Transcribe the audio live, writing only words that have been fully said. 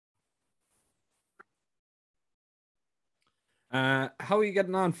How are you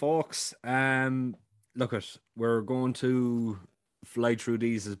getting on, folks? Look at we're going to fly through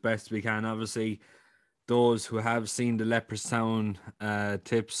these as best we can. Obviously, those who have seen the Leopardstown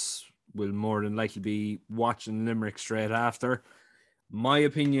tips will more than likely be watching Limerick straight after. My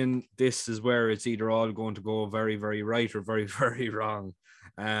opinion, this is where it's either all going to go very, very right or very, very wrong.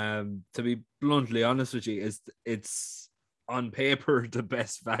 To be bluntly honest with you, it's on paper the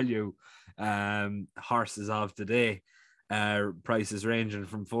best value horses of the day. Prices ranging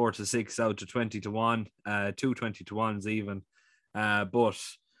from 4 to 6 out to 20 to 1, two 20 to 1s even. But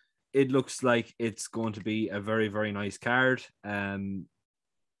it looks like it's going to be a very, very nice card.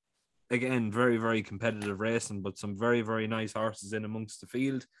 Again, very, very competitive racing, but some very, very nice horses in amongst the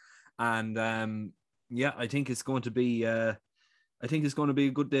field. And yeah, I think it's going to be a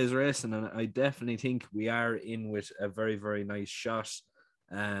good day's racing, and I definitely think we are in with a very, very nice shot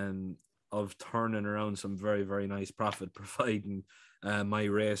um, of turning around some very, very nice profit, providing my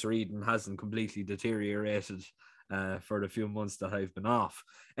race reading hasn't completely deteriorated for the few months that I've been off.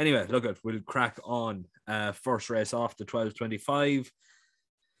 Anyway, we'll crack on. First race off the 12:25.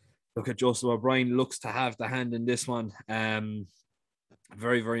 Look at Joseph O'Brien looks to have the hand in this one.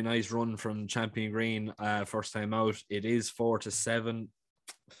 Very, very nice run from Champion Green first time out. It is 4 to 7.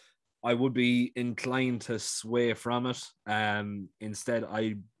 I would be inclined to sway from it. Instead,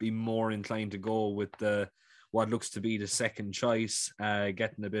 I'd be more inclined to go with the what looks to be the second choice,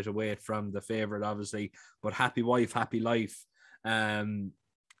 getting a bit of weight from the favourite, obviously. But Happy Wife, Happy Life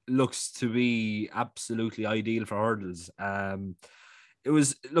looks to be absolutely ideal for hurdles. It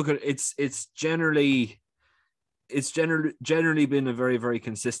was generally been a very, very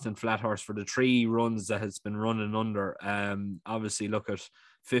consistent flat horse for the 3 runs that has been running under. Obviously, look at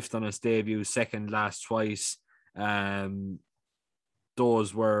fifth on its debut, second last twice.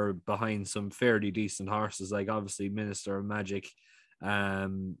 Those were behind some fairly decent horses, like obviously Minister of Magic.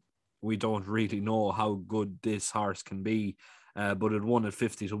 We don't really know how good this horse can be, but it won at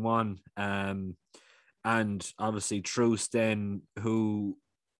 50 to 1. And obviously Truce then, who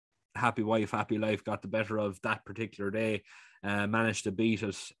Happy Wife, Happy Life got the better of that particular day, managed to beat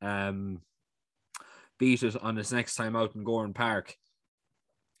it on its next time out in Goran Park.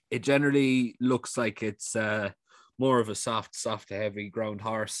 It generally looks like it's more of a soft to heavy ground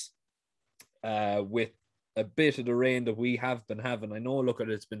horse with a bit of the rain that we have been having. I know, look at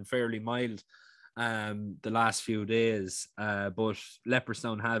it, it's been fairly mild the last few days, but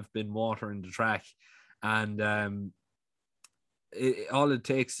Leopardstown have been watering the track, and all it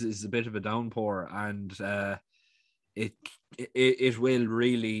takes is a bit of a downpour, and it will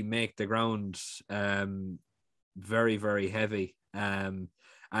really make the ground very, very heavy.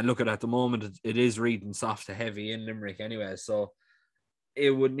 And look at the moment, it is reading soft to heavy in Limerick anyway, so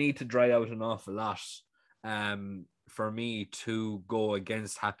it would need to dry out an awful lot for me to go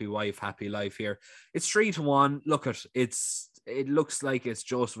against Happy Wife, Happy Life here. It's 3 to 1. It looks like it's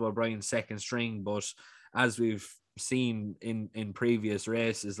Joseph O'Brien's second string, but as we've seen in previous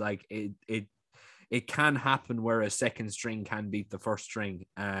races, like it can happen where a second string can beat the first string.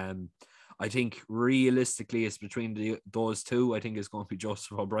 I think realistically it's between those two. I think it's going to be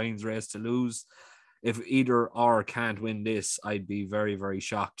Joseph O'Brien's race to lose. If either or can't win this, I'd be very, very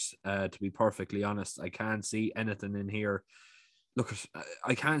shocked, to be perfectly honest. I can't see anything in here. Look,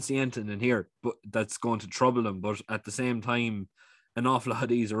 I can't see anything in here but that's going to trouble him. But at the same time, an awful lot of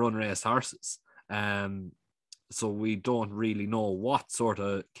these are unraced horses. So we don't really know what sort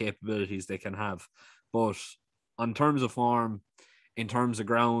of capabilities they can have. But on terms of form, in terms of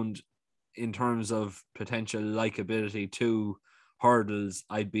ground, in terms of potential likability to hurdles,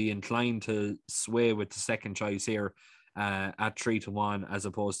 I'd be inclined to sway with the second choice here at 3 to 1, as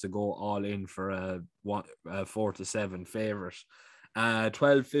opposed to go all in for a 4 to 7 favorite.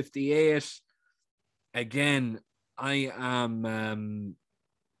 12:58. Again, I'm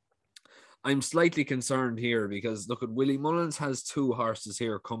slightly concerned here because look at Willie Mullins has 2 horses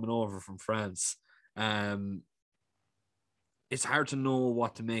here coming over from France. It's hard to know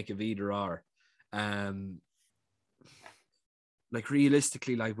what to make of either or. Like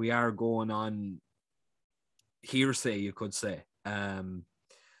realistically, like we are going on hearsay, you could say.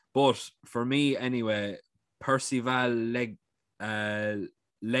 But for me anyway, Percival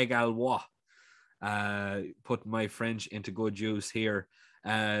Legalois, put my French into good use here.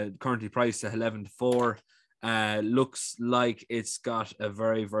 Currently priced at 11 to 4. Looks like it's got a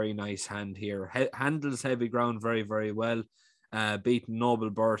very, very nice hand here. Handles heavy ground very, very well. Beaten Noble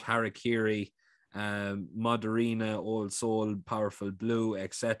Burt, Harakiri, Moderina, Old Soul, Powerful Blue,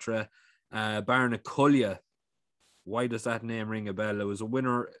 etc. Barnacullia. Why does that name ring a bell? It was a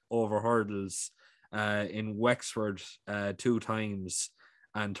winner over hurdles in Wexford 2 times,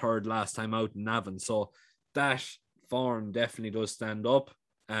 and third last time out in Navan. So that form definitely does stand up.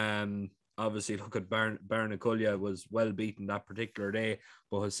 Obviously, look at Barnacullia was well beaten that particular day,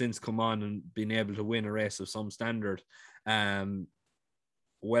 but has since come on and been able to win a race of some standard.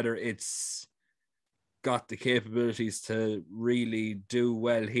 Whether it's got the capabilities to really do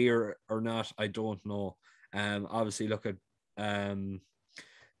well here or not, I don't know. Obviously, look at JP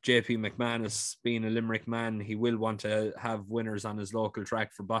McManus being a Limerick man. He will want to have winners on his local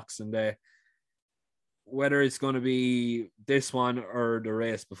track for Boxing Day. Whether it's going to be this one or the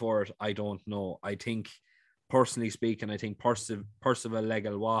race before it, I don't know. I think, personally speaking, I think Percival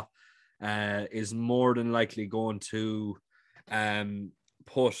Legalois is more than likely going to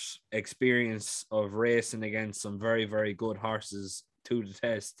put experience of racing against some very, very good horses to the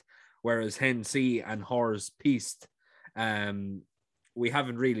test. Whereas Hennessy and Horse Piste, we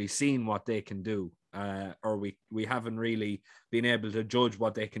haven't really seen what they can do. Or we haven't really been able to judge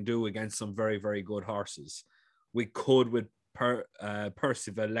what they can do against some very, very good horses. We could with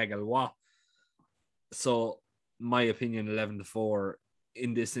Percival Legalois. So my opinion, 11-4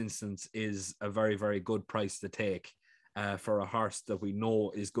 in this instance is a very, very good price to take for a horse that we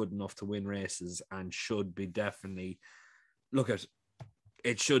know is good enough to win races and should be definitely,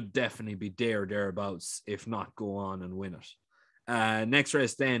 it should definitely be thereabouts, if not go on and win it. Next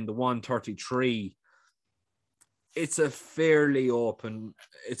race then, the 133. It's a fairly open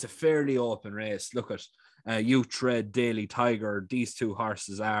race. Look at Youth Tread, Daily Tiger. These two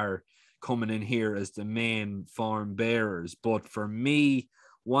horses are coming in here as the main form bearers. But for me,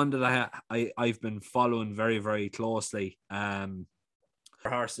 one that I've been following very, very closely, a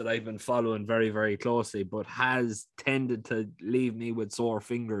horse that I've been following very, very closely, but has tended to leave me with sore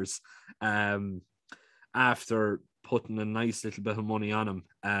fingers after putting a nice little bit of money on him.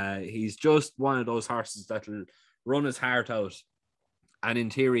 He's just one of those horses that'll run his heart out, and in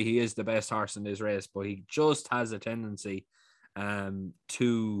theory he is the best horse in this race, but he just has a tendency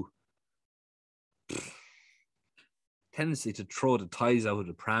to throw the ties out of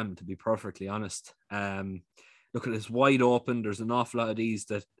the pram, to be perfectly honest. Look at this, wide open. There's an awful lot of these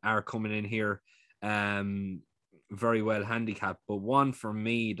that are coming in here very well handicapped, but one for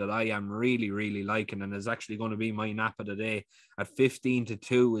me that I am really, really liking and is actually going to be my nap of the day at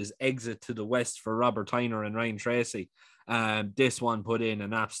 15-2 is Exit to the West for Robert Tyner and Ryan Tracy. This one put in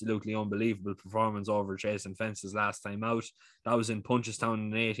an absolutely unbelievable performance over Chasing Fences last time out. That was in Punchestown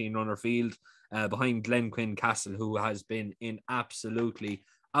in an 18-runner field behind Glenquin Castle, who has been in absolutely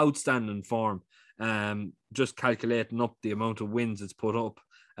outstanding form. Just calculating up the amount of wins it's put up,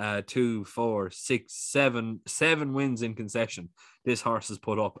 2, 4, 6, 7 wins in concession this horse has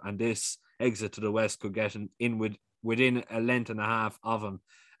put up, and this Exit to the West could get within a length and a half of him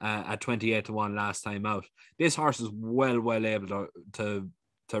at 28-1 last time out. This horse is well able to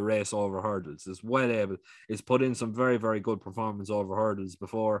race over hurdles. It's well able. It's put in some very, very good performance over hurdles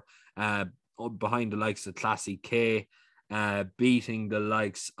before, behind the likes of Classy K, beating the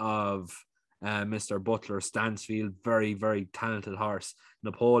likes of Mr. Butler Stansfield, very, very talented horse.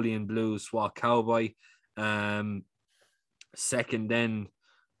 Napoleon Blue, Swat Cowboy. Second then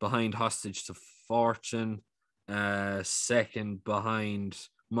behind Hostage to Fortune. Second behind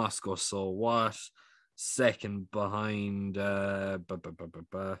Moscow So What. Second behind no,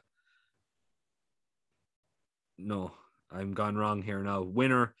 I'm gone wrong here now.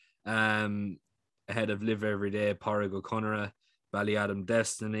 Winner ahead of Live Every Day, Parago Conora, Ballyadam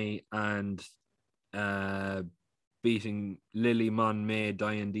Destiny, and beating Lily Mon May,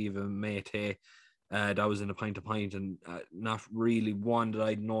 Diane Diva Mate. That was in a pint to pint, and not really one that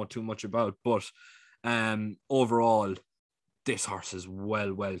I know too much about, but overall this horse is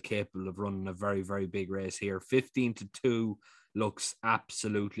well capable of running a very, very big race here. 15-2 looks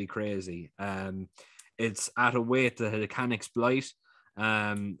absolutely crazy. It's at a weight that it can exploit.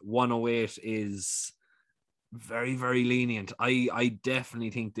 108 is very, very lenient. I definitely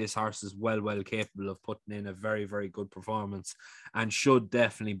think this horse is well capable of putting in a very, very good performance and should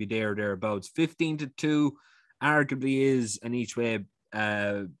definitely be thereabouts. 15-2 arguably is an each way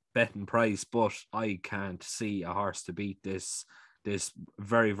betting price, but I can't see a horse to beat this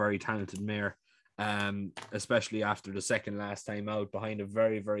very, very talented mare, especially after the second last time out behind a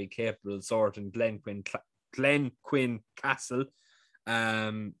very, very capable sort in Glenquin Castle.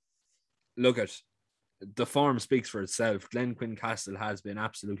 Look at the form speaks for itself. Glenquin Castle has been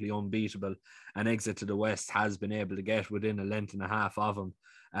absolutely unbeatable, and Exit to the West has been able to get within a length and a half of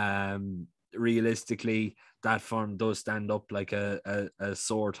him. Realistically, that form does stand up like a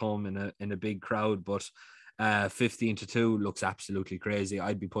sore thumb in a big crowd, but 15-2 looks absolutely crazy.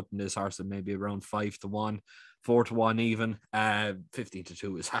 I'd be putting this horse at maybe around 5-1, 4-1 even.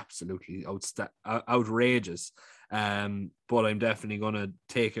 15-2 is absolutely outrageous. But I'm definitely going to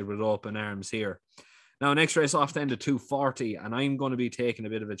take it with open arms here. Now, next race off then to 240, and I'm going to be taking a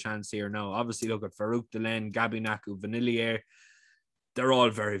bit of a chance here now. Obviously, look at Farouk Delaine, Gabi Naku, Vanillier. They're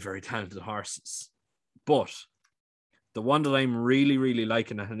all very, very talented horses. But the one that I'm really, really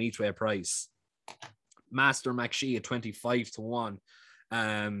liking at an each way price, Master McShee at 25-1.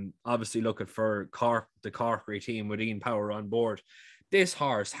 Obviously, looking for Cork, the Corkery team with Ian Power on board. This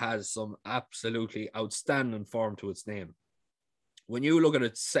horse has some absolutely outstanding form to its name. When you look at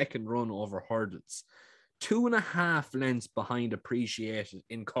its second run over hurdles, 2.5 lengths behind Appreciated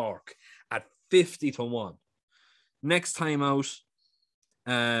in Cork at 50-1. Next time out,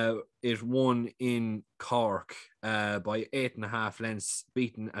 it won in Cork by 8.5 lengths,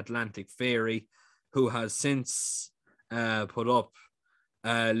 beating Atlantic Fairy, who has since put up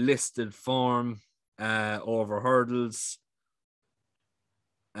listed form over hurdles.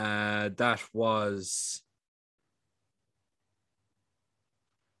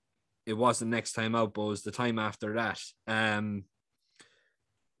 It wasn't next time out, but it was the time after that.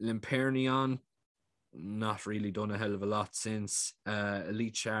 Limpernion, not really done a hell of a lot since.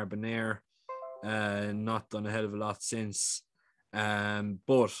 Elite Charbonnaire, not done a hell of a lot since.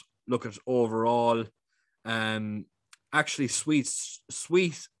 But look at overall, actually Sweet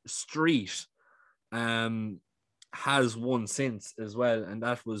Street has won since as well, and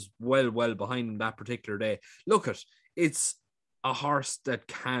that was well behind him that particular day. Look at, it's a horse that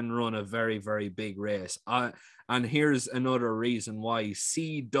can run a very, very big race. And here's another reason why.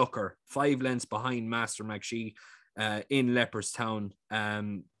 Sea Ducker, 5 lengths behind Master McShee in Leopardstown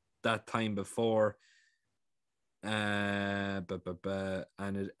that time before. And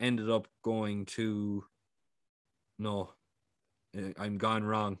it ended up going to... No, I'm gone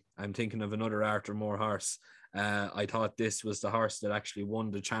wrong. I'm thinking of another Arthur Moore horse. I thought this was the horse that actually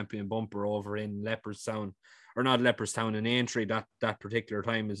won the champion bumper over in Leopardstown. Or not Leopardstown, in Aintree that particular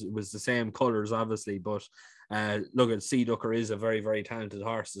time. It was the same colours, obviously, but look at Sea Ducker is a very, very talented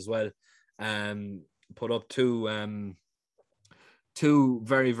horse as well. Put up two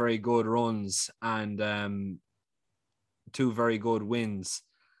very, very good runs and 2 very good wins.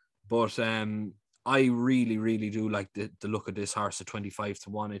 But I really, really do like the look of this horse at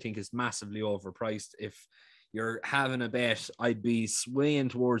 25-1. I think it's massively overpriced. If you're having a bet, I'd be swaying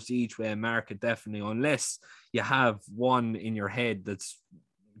towards the each way market, definitely, unless you have one in your head that's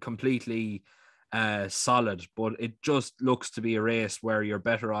completely solid. But it just looks to be a race where you're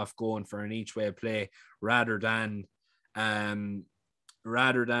better off going for an each way play rather than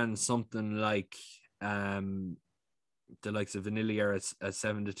something like the likes of Vanillier at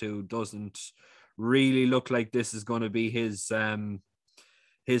 7-2. Doesn't really look like this is going to be his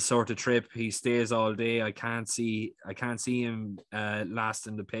sort of trip. He stays all day. I can't see him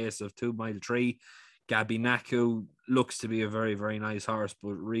lasting the pace of 2 Mile 3. Gabi Naku looks to be a very, very nice horse,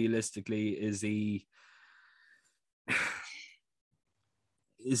 but realistically, is he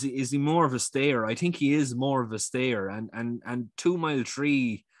more of a stayer? I think he is more of a stayer, and 2 Mile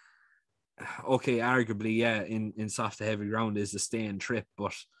 3, okay, arguably, yeah, in soft to heavy ground is a staying trip,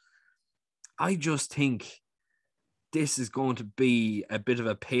 but I just think this is going to be a bit of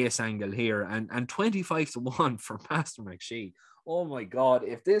a pace angle here, and 25-1 for Master McShee. Oh my God,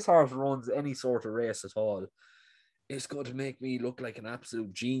 if this horse runs any sort of race at all, it's going to make me look like an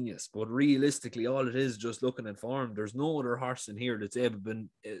absolute genius. But realistically, all it is just looking at form. There's no other horse in here that's been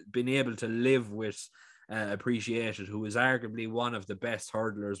able to live with Appreciated, who is arguably one of the best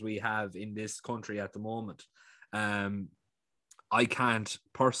hurdlers we have in this country at the moment. I can't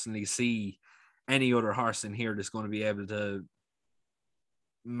personally see any other horse in here that's going to be able to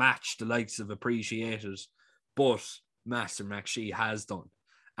match the likes of Appreciated, but Master McShee has done,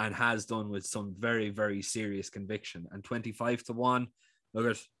 and has done with some very, very serious conviction. And 25-1,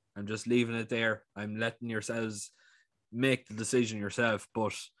 look at, I'm just leaving it there. I'm letting yourselves make the decision yourself,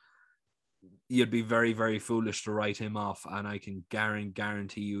 but you'd be very, very foolish to write him off. And I can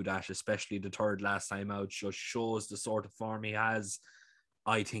guarantee you that, especially the third last time out, just shows the sort of form he has.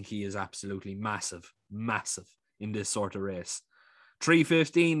 I think he is absolutely massive in this sort of race.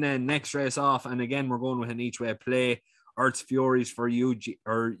 3:15 then, next race off. And again, we're going with an each way play. Earth's Furies for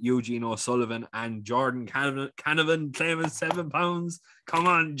Eugene O'Sullivan and Jordan Canavan claiming £7. Come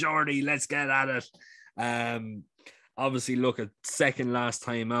on, Jordy, let's get at it. Obviously, look at second last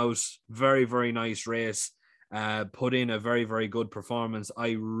time out. Very, very nice race. Put in a very, very good performance.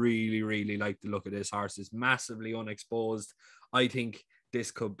 I really, really like the look of this horse. It's massively unexposed. I think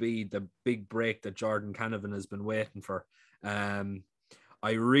this could be the big break that Jordan Canavan has been waiting for.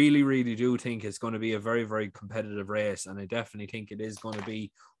 I really, really do think it's going to be a very, very competitive race. And I definitely think it is going to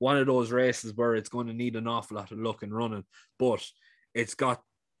be one of those races where it's going to need an awful lot of luck and running. But it's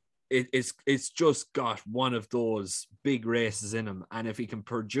just got one of those big races in him. And if he can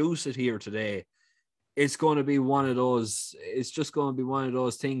produce it here today, it's going to be one of those, it's just going to be one of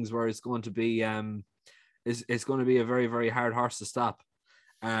those things where it's going to be, it's going to be a very, very hard horse to stop.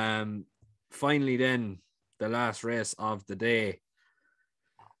 Finally then, the last race of the day,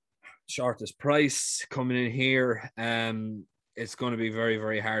 shortest price coming in here. It's going to be very,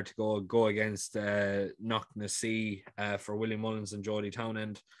 very hard to go against Knocknassee for Willie Mullins and Jody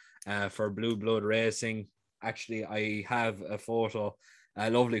Townend for Blue Blood Racing. Actually, I have a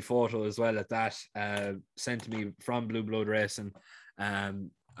lovely photo as well at that, sent to me from Blue Blood Racing.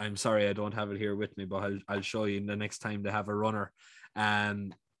 I'm sorry I don't have it here with me, but I'll show you the next time they have a runner.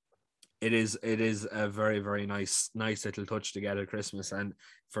 It is a very, very nice little touch to get at Christmas, and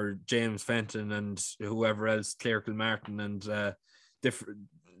for James Fenton and whoever else, Claire Kilmartin and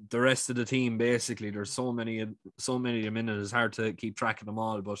the rest of the team. Basically, there's so many of them in it. It's hard to keep track of them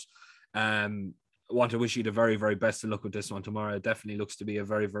all, but I want to wish you the very, very best of luck with this one tomorrow. It definitely looks to be a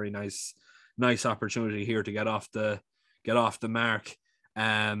very, very nice opportunity here to get off the mark.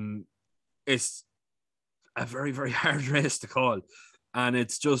 It's a very, very hard race to call. And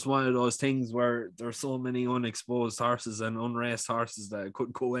it's just one of those things where there's so many unexposed horses and unraced horses that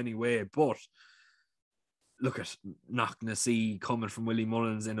could go any way. But look at Knocknassee coming from Willie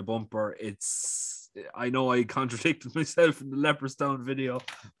Mullins in a bumper. I know I contradicted myself in the Leopardstown video,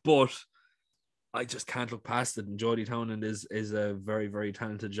 but I just can't look past it. And Jody Townend is a very, very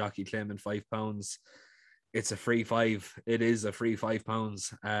talented jockey, claiming £5. It's a free five. It is a free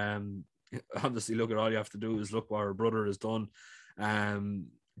 £5. Obviously, look at all you have to do is look what her brother has done.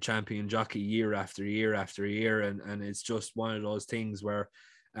 Champion jockey year after year after year, and it's just one of those things where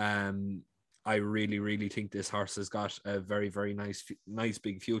I really, really think this horse has got a very, very nice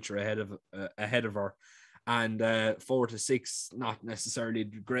big future ahead of her. And 4 to 6, not necessarily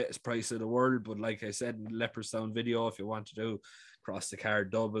the greatest price of the world, but like I said in the Leopardstown video, if you want to do cross the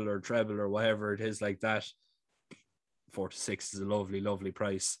card double or treble or whatever it is like that, 4 to 6 is a lovely, lovely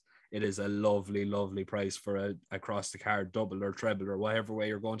price. It is a lovely, lovely price for a cross the card double or treble or whatever way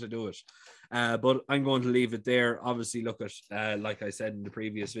you're going to do it. But I'm going to leave it there. Obviously, look at, like I said in the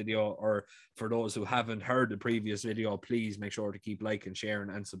previous video, or for those who haven't heard the previous video, please make sure to keep liking, sharing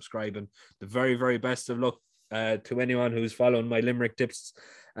and subscribing. The very, very best of luck to anyone who's following my Limerick tips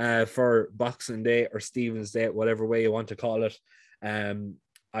for Boxing Day or Stephen's Day, whatever way you want to call it.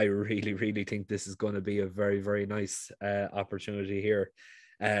 I really, really think this is going to be a very, very nice opportunity here.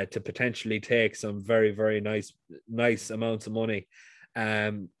 To potentially take some very, very nice amounts of money.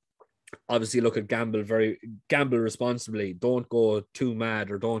 Obviously, look at gamble responsibly. Don't go too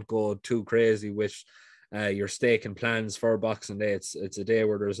mad or don't go too crazy with your stake and plans for Boxing Day. It's a day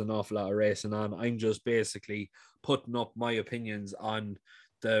where there's an awful lot of racing on. I'm just basically putting up my opinions on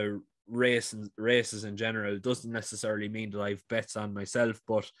the races in general. It doesn't necessarily mean that I've bets on myself,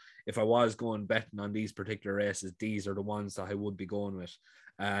 but if I was going betting on these particular races, these are the ones that I would be going with.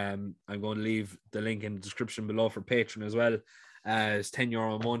 I'm going to leave the link in the description below for Patreon as well. It's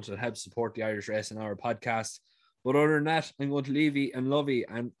 €10 a month. It helps support the Irish Racing Hour podcast. But other than that, I'm going to leave you and love you,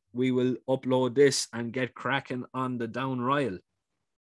 and we will upload this and get cracking on the Down Royal.